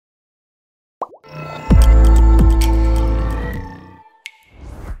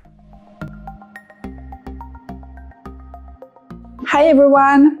Hi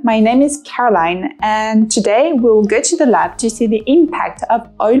everyone, my name is Caroline and today we'll go to the lab to see the impact of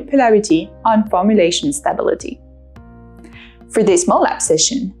oil polarity on formulation stability. For this small lab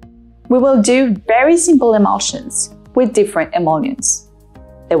session, we will do very simple emulsions with different emollients.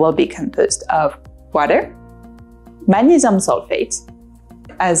 They will be composed of water, magnesium sulfate,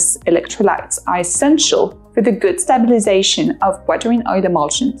 as electrolytes are essential for the good stabilization of water in oil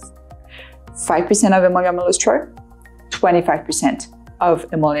emulsions, 5% of Emulium Illustro, 25% of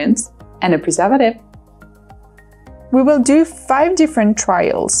emollients, and a preservative. We will do 5 different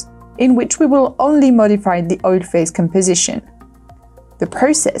trials in which we will only modify the oil phase composition. The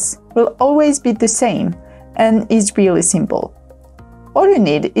process will always be the same and is really simple. All you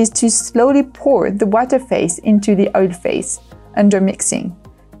need is to slowly pour the water phase into the oil phase under mixing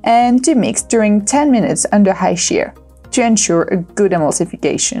and to mix during 10 minutes under high shear to ensure a good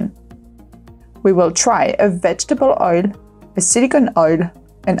emulsification. We will try a vegetable oil, a silicone oil,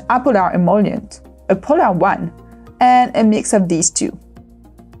 an apolar emollient, a polar one, and a mix of these two.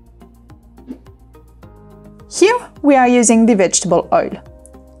 Here we are using the vegetable oil.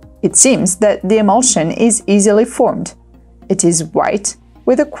 It seems that the emulsion is easily formed. It is white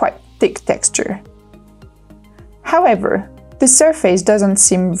with a quite thick texture. However, the surface doesn't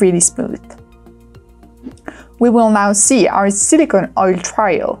seem really smooth. We will now see our silicone oil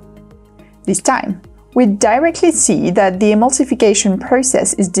trial. This time, we directly see that the emulsification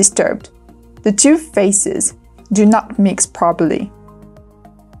process is disturbed. The two phases do not mix properly.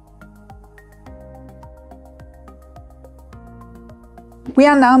 We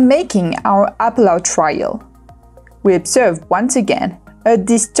are now making our apolar trial. We observe once again a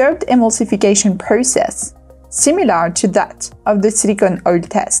disturbed emulsification process, similar to that of the silicone oil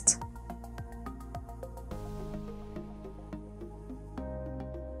test.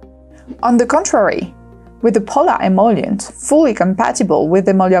 On the contrary, with the polar emollient fully compatible with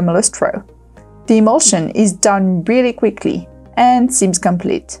Emulium Illustro, the emulsion is done really quickly and seems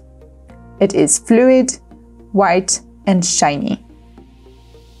complete. It is fluid, white, and shiny.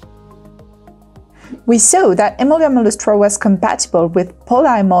 We saw that Emulium Illustro was compatible with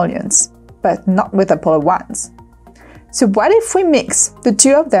polar emollients, but not with the polar ones. So what if we mix the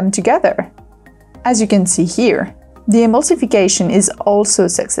two of them together? As you can see here, the emulsification is also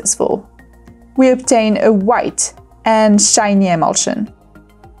successful. We obtain a white and shiny emulsion.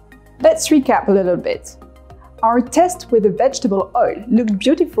 Let's recap a little bit. Our test with the vegetable oil looked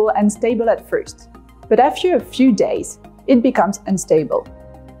beautiful and stable at first, but after a few days, it becomes unstable.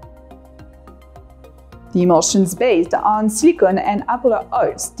 The emulsions based on silicone and apolar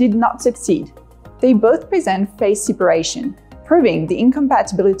oils did not succeed. They both present phase separation, proving the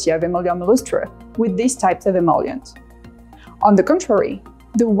incompatibility of Emulium Illustro with these types of emollient. On the contrary,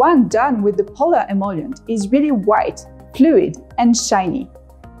 the one done with the polar emollient is really white, fluid, and shiny.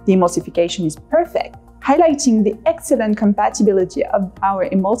 The emulsification is perfect, highlighting the excellent compatibility of our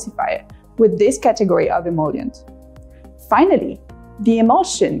emulsifier with this category of emollient. Finally, the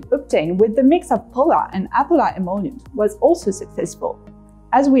emulsion obtained with the mix of polar and apolar emollient was also successful,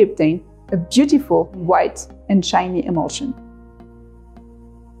 as we obtained a beautiful white and shiny emulsion.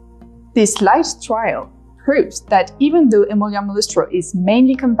 This light trial proves that even though Emulium Illustro is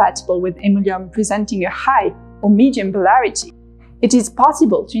mainly compatible with Emulium presenting a high or medium polarity, it is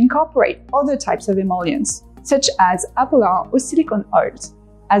possible to incorporate other types of emollients, such as apolar or silicone oils,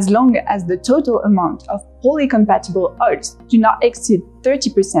 as long as the total amount of polycompatible oils do not exceed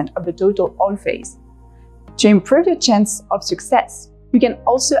 30% of the total oil phase. To improve your chance of success, you can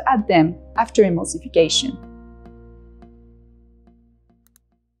also add them after emulsification.